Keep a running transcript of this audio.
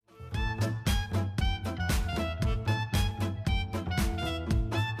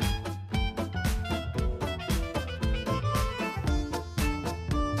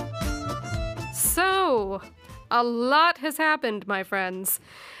A lot has happened, my friends.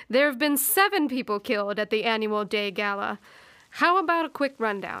 There have been 7 people killed at the annual Day Gala. How about a quick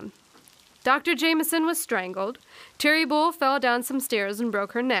rundown? Dr. Jameson was strangled. Terry Bull fell down some stairs and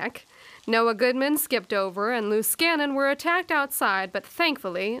broke her neck. Noah Goodman skipped over, and Lou Scannon were attacked outside, but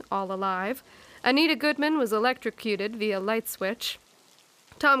thankfully all alive. Anita Goodman was electrocuted via light switch.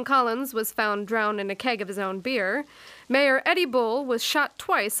 Tom Collins was found drowned in a keg of his own beer. Mayor Eddie Bull was shot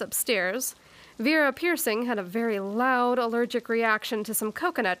twice upstairs. Vera Piercing had a very loud allergic reaction to some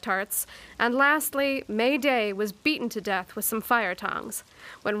coconut tarts. And lastly, May Day was beaten to death with some fire tongs.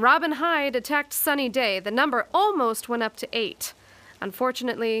 When Robin Hyde attacked Sunny Day, the number almost went up to 8.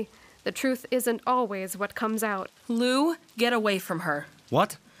 Unfortunately, the truth isn't always what comes out. Lou, get away from her.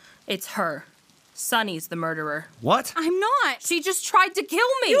 What? It's her. Sunny's the murderer. What? I'm not. She just tried to kill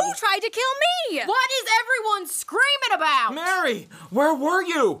me. You tried to kill me. What is everyone screaming about? Mary, where were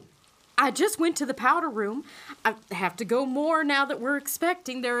you? I just went to the powder room. I have to go more now that we're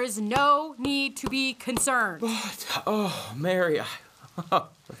expecting. There is no need to be concerned. Oh, Mary, I've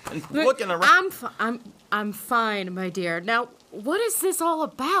been looking around. I'm fine, my dear. Now, what is this all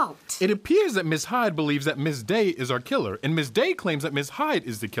about? It appears that Miss Hyde believes that Miss Day is our killer, and Miss Day claims that Miss Hyde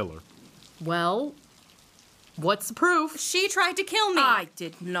is the killer. Well, what's the proof? She tried to kill me. I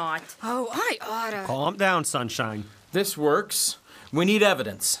did not. Oh, I oughta. Calm down, Sunshine. This works. We need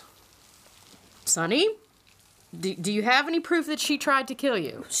evidence. Sonny, do you have any proof that she tried to kill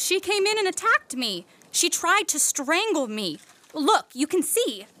you? She came in and attacked me. She tried to strangle me. Look, you can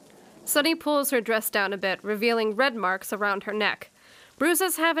see. Sunny pulls her dress down a bit, revealing red marks around her neck.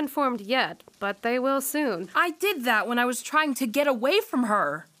 Bruises haven't formed yet, but they will soon. I did that when I was trying to get away from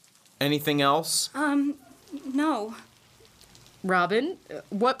her. Anything else? No. Robin,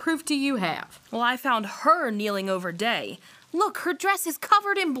 what proof do you have? Well, I found her kneeling over Day. Look, her dress is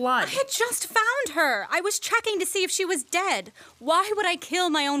covered in blood. I had just found her. I was checking to see if she was dead. Why would I kill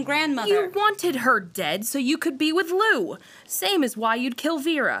my own grandmother? You wanted her dead so you could be with Lou. Same as why you'd kill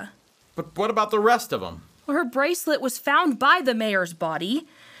Vera. But what about the rest of them? Well, her bracelet was found by the mayor's body.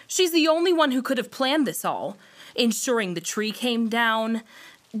 She's the only one who could have planned this all. Ensuring the tree came down.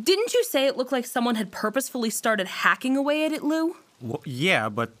 Didn't you say it looked like someone had purposefully started hacking away at it, Lou? Well, yeah,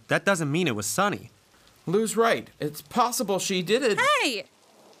 but that doesn't mean it was Sunny. Lou's right. It's possible she did it. Hey!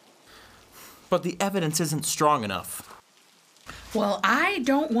 But the evidence isn't strong enough. Well, I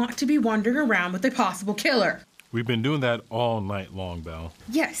don't want to be wandering around with a possible killer. We've been doing that all night long, Belle.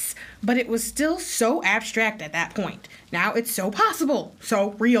 Yes, but it was still so abstract at that point. Now it's so possible,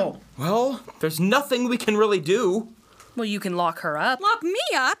 so real. Well, there's nothing we can really do. Well, you can lock her up. Lock me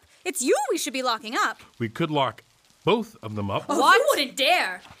up? It's you we should be locking up. We could lock both of them up. Oh, you wouldn't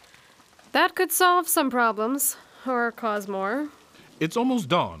dare. That could solve some problems, or cause more. It's almost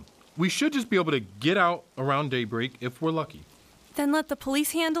dawn. We should just be able to get out around daybreak if we're lucky. Then let the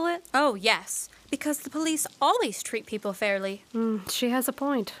police handle it? Oh, yes. Because the police always treat people fairly. She has a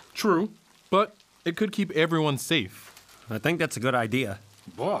point. True, but it could keep everyone safe. I think that's a good idea.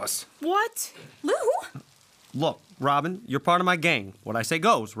 Boss. What? Lou? Look, Robin, you're part of my gang. What I say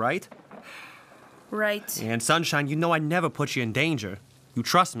goes, right? Right. And Sunshine, you know I never put you in danger. You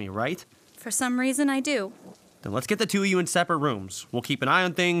trust me, right? For some reason, I do. Then let's get the 2 of you in separate rooms. We'll keep an eye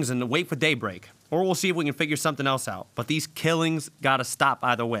on things and wait for daybreak. Or we'll see if we can figure something else out. But these killings gotta stop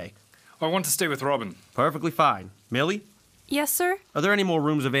either way. I want to stay with Robin. Perfectly fine. Millie, Yes, sir? are there any more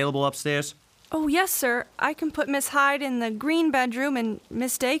rooms available upstairs? Oh, yes, sir. I can put Miss Hyde in the green bedroom and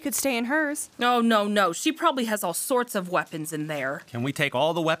Miss Day could stay in hers. No. She probably has all sorts of weapons in there. Can we take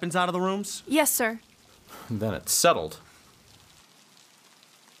all the weapons out of the rooms? Yes, sir. Then it's settled.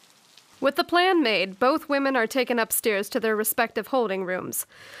 With the plan made, both women are taken upstairs to their respective holding rooms.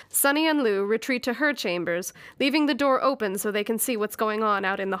 Sunny and Lou retreat to her chambers, leaving the door open so they can see what's going on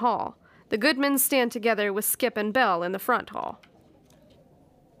out in the hall. The Goodmans stand together with Skip and Belle in the front hall.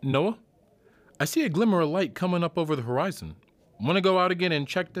 Noah, I see a glimmer of light coming up over the horizon. Want to go out again and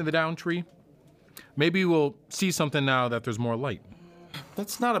check the down tree? Maybe we'll see something now that there's more light.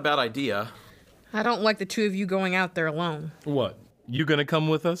 That's not a bad idea. I don't like the 2 of you going out there alone. What? You gonna come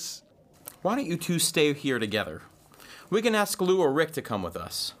with us? Why don't you 2 stay here together? We can ask Lou or Rick to come with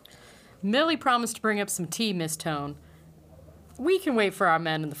us. Millie promised to bring up some tea, Miss Tone. We can wait for our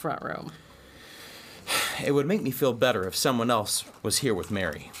men in the front room. It would make me feel better if someone else was here with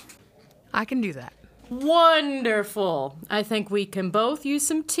Mary. I can do that. Wonderful. I think we can both use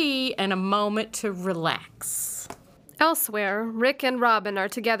some tea and a moment to relax. Elsewhere, Rick and Robin are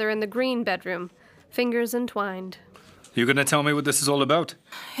together in the green bedroom, fingers entwined. You gonna tell me what this is all about?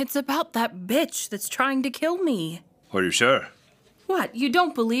 It's about that bitch that's trying to kill me. Are you sure? What, you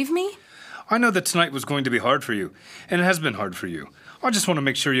don't believe me? I know that tonight was going to be hard for you, and it has been hard for you. I just want to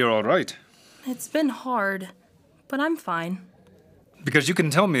make sure you're all right. It's been hard, but I'm fine. Because you can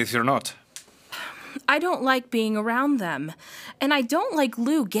tell me if you're not. I don't like being around them, and I don't like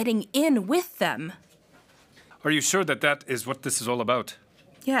Lou getting in with them. Are you sure that that is what this is all about?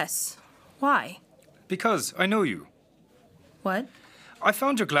 Yes. Why? Because I know you. What? I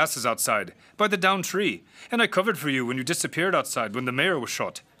found your glasses outside, by the down tree, and I covered for you when you disappeared outside when the mayor was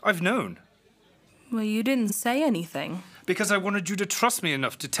shot. I've known. Well, you didn't say anything. Because I wanted you to trust me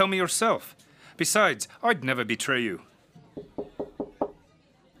enough to tell me yourself. Besides, I'd never betray you.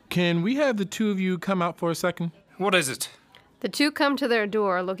 Can we have the two of you come out for a second? What is it? The two come to their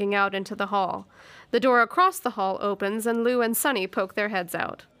door, looking out into the hall. The door across the hall opens, and Lou and Sonny poke their heads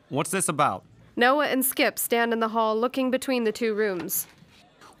out. What's this about? Noah and Skip stand in the hall, looking between the two rooms.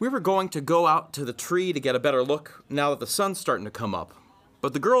 We were going to go out to the tree to get a better look now that the sun's starting to come up.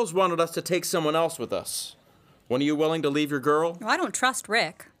 But the girls wanted us to take someone else with us. When are you willing to leave your girl? I don't trust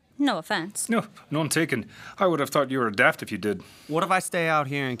Rick. No offense. No, none taken. I would have thought you were daft if you did. What if I stay out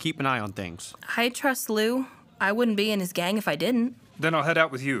here and keep an eye on things? I trust Lou. I wouldn't be in his gang if I didn't. Then I'll head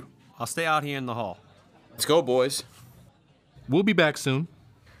out with you. I'll stay out here in the hall. Let's go, boys. We'll be back soon.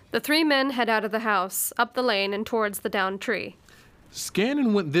 The three men head out of the house, up the lane, and towards the downed tree.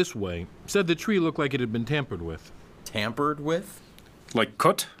 Scannon went this way, said the tree looked like it had been tampered with. Tampered with? Like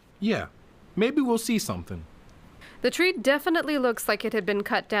cut? Yeah, maybe we'll see something. The tree definitely looks like it had been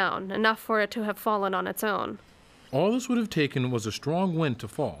cut down, enough for it to have fallen on its own. All this would have taken was a strong wind to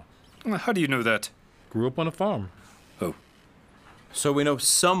fall. How do you know that? Grew up on a farm. Oh. So we know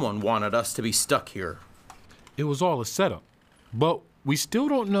someone wanted us to be stuck here. It was all a setup, but we still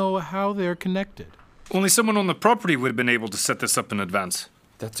don't know how they're connected. Only someone on the property would have been able to set this up in advance.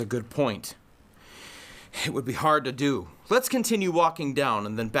 That's a good point. It would be hard to do. Let's continue walking down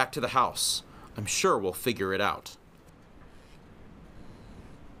and then back to the house. I'm sure we'll figure it out.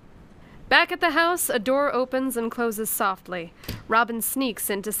 Back at the house, a door opens and closes softly. Robin sneaks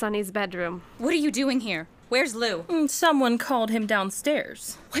into Sonny's bedroom. What are you doing here? Where's Lou? Someone called him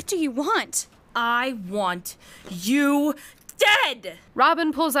downstairs. What do you want? I want you dead!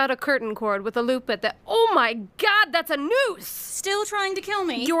 Robin pulls out a curtain cord with a loop at the... Oh my God, that's a noose! Still trying to kill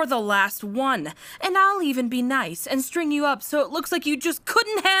me? You're the last one. And I'll even be nice and string you up so it looks like you just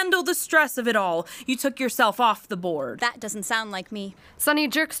couldn't handle the stress of it all. You took yourself off the board. That doesn't sound like me. Sonny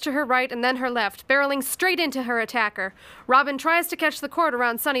jerks to her right and then her left, barreling straight into her attacker. Robin tries to catch the cord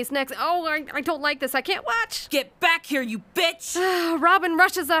around Sonny's neck. Oh, I don't like this. I can't watch. Get back here, you bitch! Robin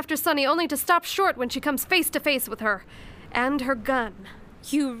rushes after Sonny, only to stop short when she comes face to face with her. And her gun.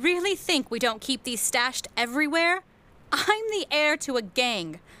 You really think we don't keep these stashed everywhere? I'm the heir to a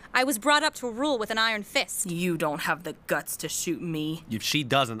gang. I was brought up to rule with an iron fist. You don't have the guts to shoot me. If she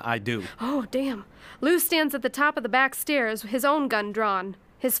doesn't, I do. Oh, damn. Lou stands at the top of the back stairs, his own gun drawn.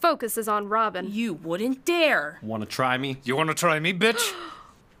 His focus is on Robin. You wouldn't dare. Want to try me? You want to try me, bitch?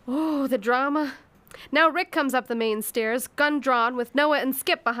 Oh, the drama. Now Rick comes up the main stairs, gun drawn, with Noah and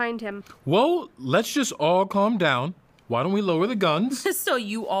Skip behind him. Well, let's just all calm down. Why don't we lower the guns? So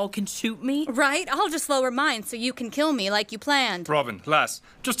you all can shoot me? Right? I'll just lower mine so you can kill me like you planned. Robin, lass,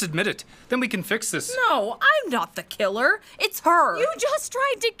 just admit it. Then we can fix this. No, I'm not the killer. It's her. You just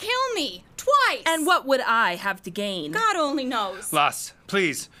tried to kill me. Twice. And what would I have to gain? God only knows. Lass,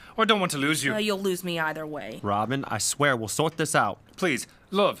 please. I don't want to lose you. You'll lose me either way. Robin, I swear we'll sort this out. Please,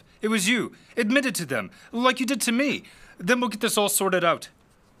 love, it was you. Admit it to them, like you did to me. Then we'll get this all sorted out.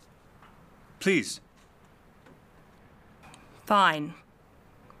 Please. Fine.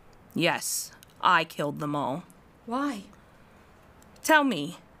 Yes, I killed them all. Why? Tell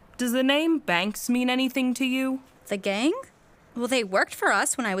me, does the name Banks mean anything to you? The gang? Well, they worked for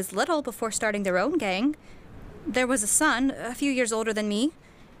us when I was little before starting their own gang. There was a son, a few years older than me.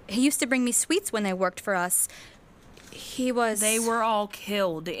 He used to bring me sweets when they worked for us. They were all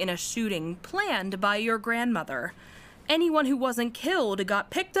killed in a shooting planned by your grandmother. Anyone who wasn't killed got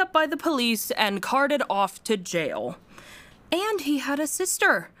picked up by the police and carted off to jail. And he had a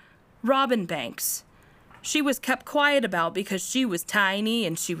sister, Robin Banks. She was kept quiet about because she was tiny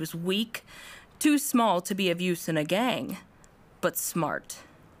and she was weak, too small to be of use in a gang, but smart.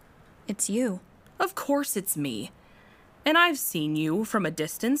 It's you. Of course it's me. And I've seen you from a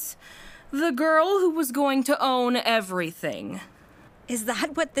distance. The girl who was going to own everything. Is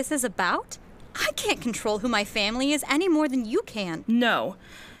that what this is about? I can't control who my family is any more than you can. No.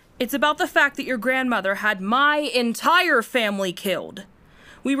 It's about the fact that your grandmother had my entire family killed.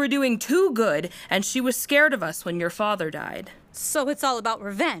 We were doing too good, and she was scared of us when your father died. So it's all about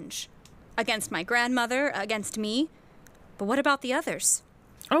revenge. Against my grandmother, against me. But what about the others?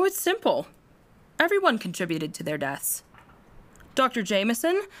 Oh, it's simple. Everyone contributed to their deaths. Dr.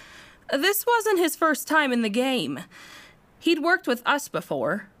 Jameson, this wasn't his first time in the game. He'd worked with us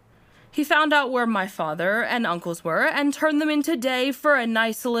before. He found out where my father and uncles were and turned them into Day for a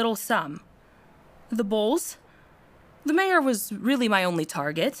nice little sum. The Bulls? The mayor was really my only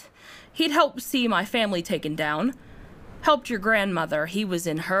target. He'd helped see my family taken down. Helped your grandmother. He was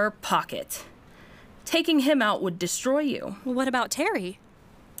in her pocket. Taking him out would destroy you. Well, what about Terry?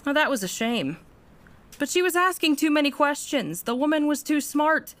 Oh, that was a shame. But she was asking too many questions. The woman was too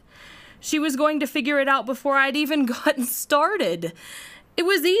smart. She was going to figure it out before I'd even gotten started. It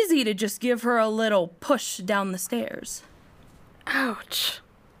was easy to just give her a little push down the stairs. Ouch.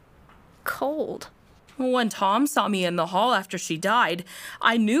 Cold. When Tom saw me in the hall after she died,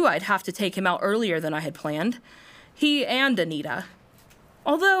 I knew I'd have to take him out earlier than I had planned. He and Anita.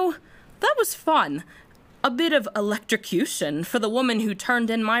 Although, that was fun. A bit of electrocution for the woman who turned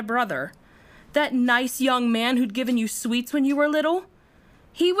in my brother. That nice young man who'd given you sweets when you were little?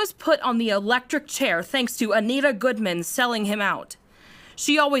 He was put on the electric chair thanks to Anita Goodman selling him out.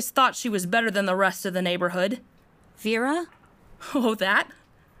 She always thought she was better than the rest of the neighborhood. Vera? Oh, that?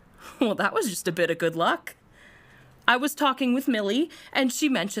 Well, that was just a bit of good luck. I was talking with Millie, and she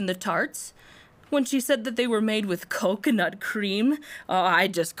mentioned the tarts. When she said that they were made with coconut cream, I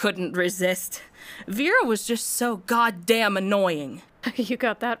just couldn't resist. Vera was just so goddamn annoying. You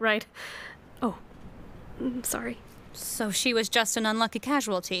got that right. Oh, sorry. So she was just an unlucky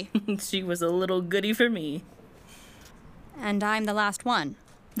casualty. She was a little goodie for me. And I'm the last one.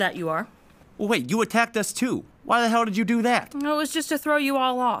 That you are. Well, wait, you attacked us too. Why the hell did you do that? It was just to throw you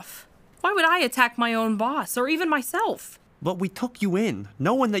all off. Why would I attack my own boss, or even myself? But we took you in,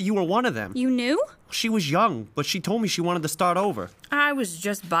 knowing that you were one of them. You knew? She was young, but she told me she wanted to start over. I was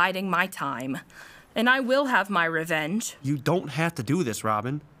just biding my time. And I will have my revenge. You don't have to do this,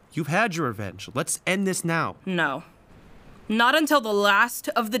 Robin. You've had your revenge. Let's end this now. No. Not until the last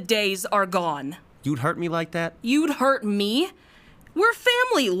of the days are gone. You'd hurt me like that? You'd hurt me? We're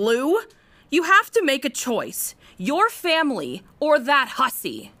family, Lou. You have to make a choice. Your family or that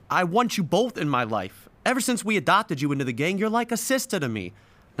hussy. I want you both in my life. Ever since we adopted you into the gang, you're like a sister to me.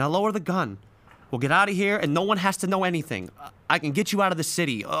 Now lower the gun. We'll get out of here and no one has to know anything. I can get you out of the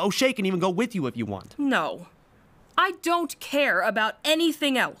city. O'Shea can even go with you if you want. No. I don't care about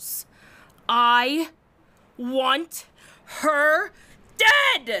anything else. I want her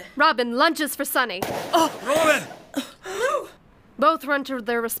dead! Robin lunges for Sonny. Oh, Robin! Both run to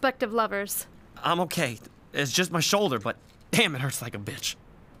their respective lovers. I'm okay. It's just my shoulder, but damn, it hurts like a bitch.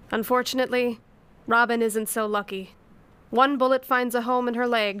 Unfortunately, Robin isn't so lucky. One bullet finds a home in her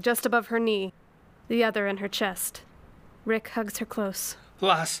leg just above her knee, the other in her chest. Rick hugs her close.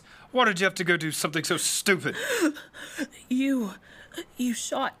 Lass, why did you have to go do something so stupid? You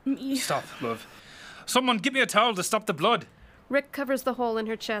shot me. Stop, love. Someone give me a towel to stop the blood. Rick covers the hole in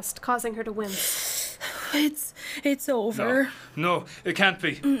her chest, causing her to wince. It's over. No, it can't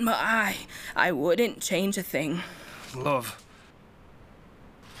be. I wouldn't change a thing. Love.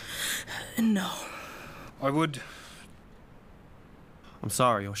 No. I would. I'm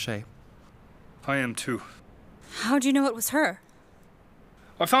sorry, O'Shea. I am too. How'd you know it was her?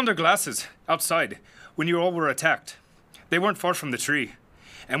 I found her glasses outside when you all were attacked. They weren't far from the tree.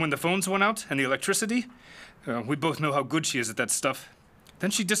 And when the phones went out and the electricity, we both know how good she is at that stuff. Then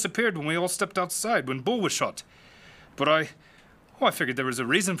she disappeared when we all stepped outside when Bull was shot. But I figured there was a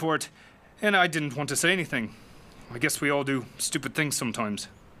reason for it, and I didn't want to say anything. I guess we all do stupid things sometimes.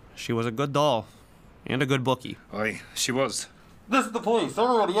 She was a good doll. And a good bookie. Aye, she was. This is the police. They're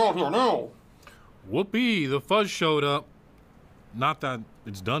already out here now. Whoopee, the fuzz showed up. Not that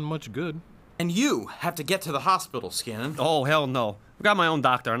it's done much good. And you have to get to the hospital, Scannon. Oh, hell no. I've got my own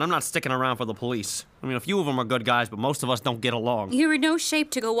doctor, and I'm not sticking around for the police. I mean, a few of them are good guys, but most of us don't get along. You're in no shape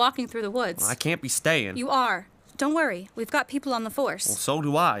to go walking through the woods. I can't be staying. You are. Don't worry. We've got people on the force. Well, so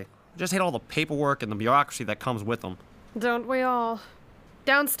do I. I just hate all the paperwork and the bureaucracy that comes with them. Don't we all?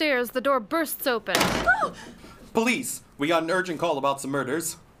 Downstairs, the door bursts open. Police, we got an urgent call about some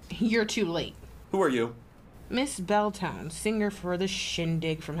murders. You're too late. Who are you? Miss Belltown, singer for the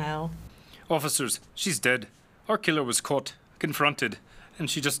Shindig from Hell. Officers, she's dead. Our killer was caught, confronted, and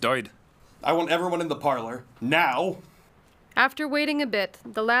she just died. I want everyone in the parlor. Now! After waiting a bit,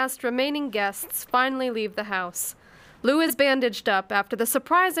 the last remaining guests finally leave the house. Lou is bandaged up after the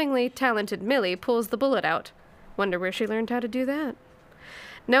surprisingly talented Millie pulls the bullet out. Wonder where she learned how to do that.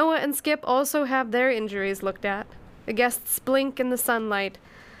 Noah and Skip also have their injuries looked at. The guests blink in the sunlight.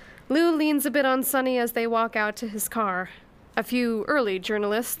 Lou leans a bit on Sonny as they walk out to his car. A few early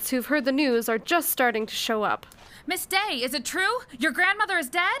journalists who've heard the news are just starting to show up. Miss Day, is it true? Your grandmother is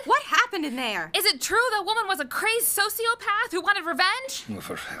dead? What happened in there? Is it true the woman was a crazed sociopath who wanted revenge? Oh,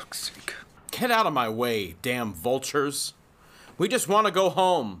 for heck's sake. Get out of my way, damn vultures. We just want to go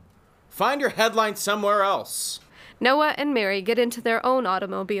home. Find your headline somewhere else. Noah and Mary get into their own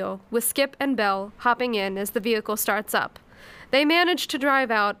automobile, with Skip and Belle hopping in as the vehicle starts up. They manage to drive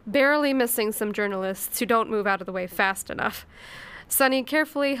out, barely missing some journalists who don't move out of the way fast enough. Sonny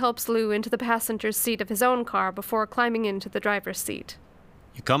carefully helps Lou into the passenger's seat of his own car before climbing into the driver's seat.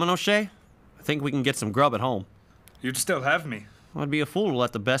 You coming, O'Shea? I think we can get some grub at home. You'd still have me. I'd be a fool to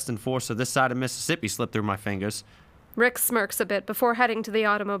let the best enforcer this side of Mississippi slip through my fingers. Rick smirks a bit before heading to the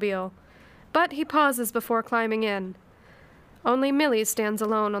automobile, but he pauses before climbing in. Only Millie stands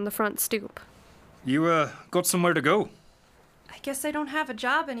alone on the front stoop. You, got somewhere to go. I guess I don't have a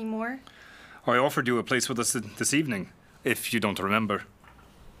job anymore. I offered you a place with us this evening, if you don't remember.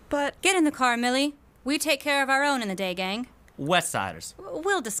 But Get in the car, Millie. We take care of our own in the day, gang. Westsiders.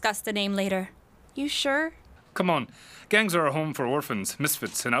 We'll discuss the name later. you sure? Come on. Gangs are a home for orphans,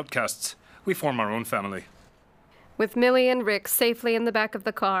 misfits, and outcasts. We form our own family. With Millie and Rick safely in the back of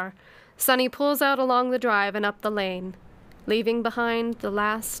the car, Sonny pulls out along the drive and up the lane, leaving behind the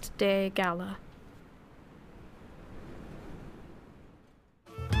last day gala.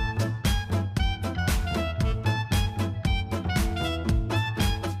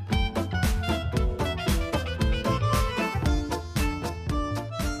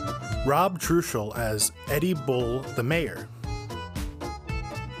 Rob Truschel as Eddie Bull, the mayor.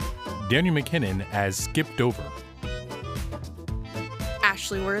 Daniel McKinnon as Skip Dover.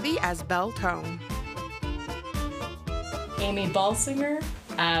 Ashley Worthy as Belle Tone. Amy Balsinger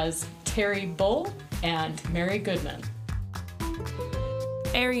as Terry Bull and Mary Goodman.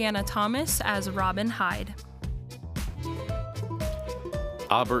 Ariana Thomas as Robin Hyde.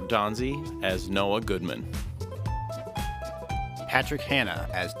 Albert Donzi as Noah Goodman. Patrick Hanna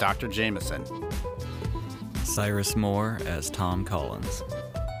as Dr. Jameson. Cyrus Moore as Tom Collins.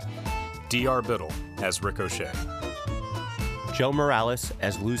 D.R. Biddle as Ricochet. Joe Morales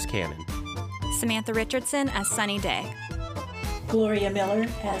as Loose Cannon. Samantha Richardson as Sunny Day. Gloria Miller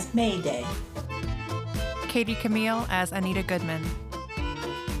as May Day. Katie Camille as Anita Goodman.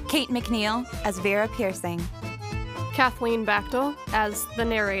 Kate McNeil as Vera Piercing. Kathleen Bachtel as the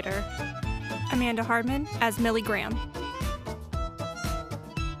narrator. Amanda Hardman as Millie Graham.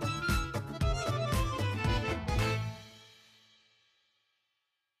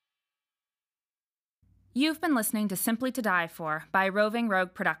 You've been listening to Simply to Die For by Roving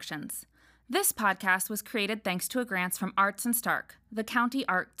Rogue Productions. This podcast was created thanks to grants from Arts and Stark, the County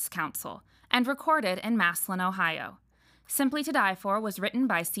Arts Council, and recorded in Massillon, Ohio. Simply to Die For was written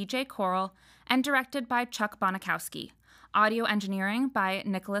by C.J. Coral and directed by Chuck Bonikowski. Audio engineering by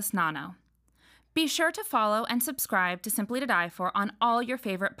Nicholas Nano. Be sure to follow and subscribe to Simply to Die For on all your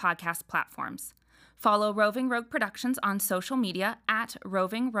favorite podcast platforms. Follow Roving Rogue Productions on social media at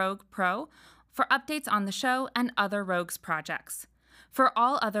Roving Rogue Pro for updates on the show and other Rogues projects. For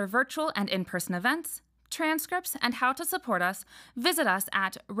all other virtual and in-person events, transcripts, and how to support us, visit us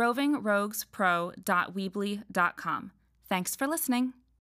at rovingroguespro.weebly.com. Thanks for listening.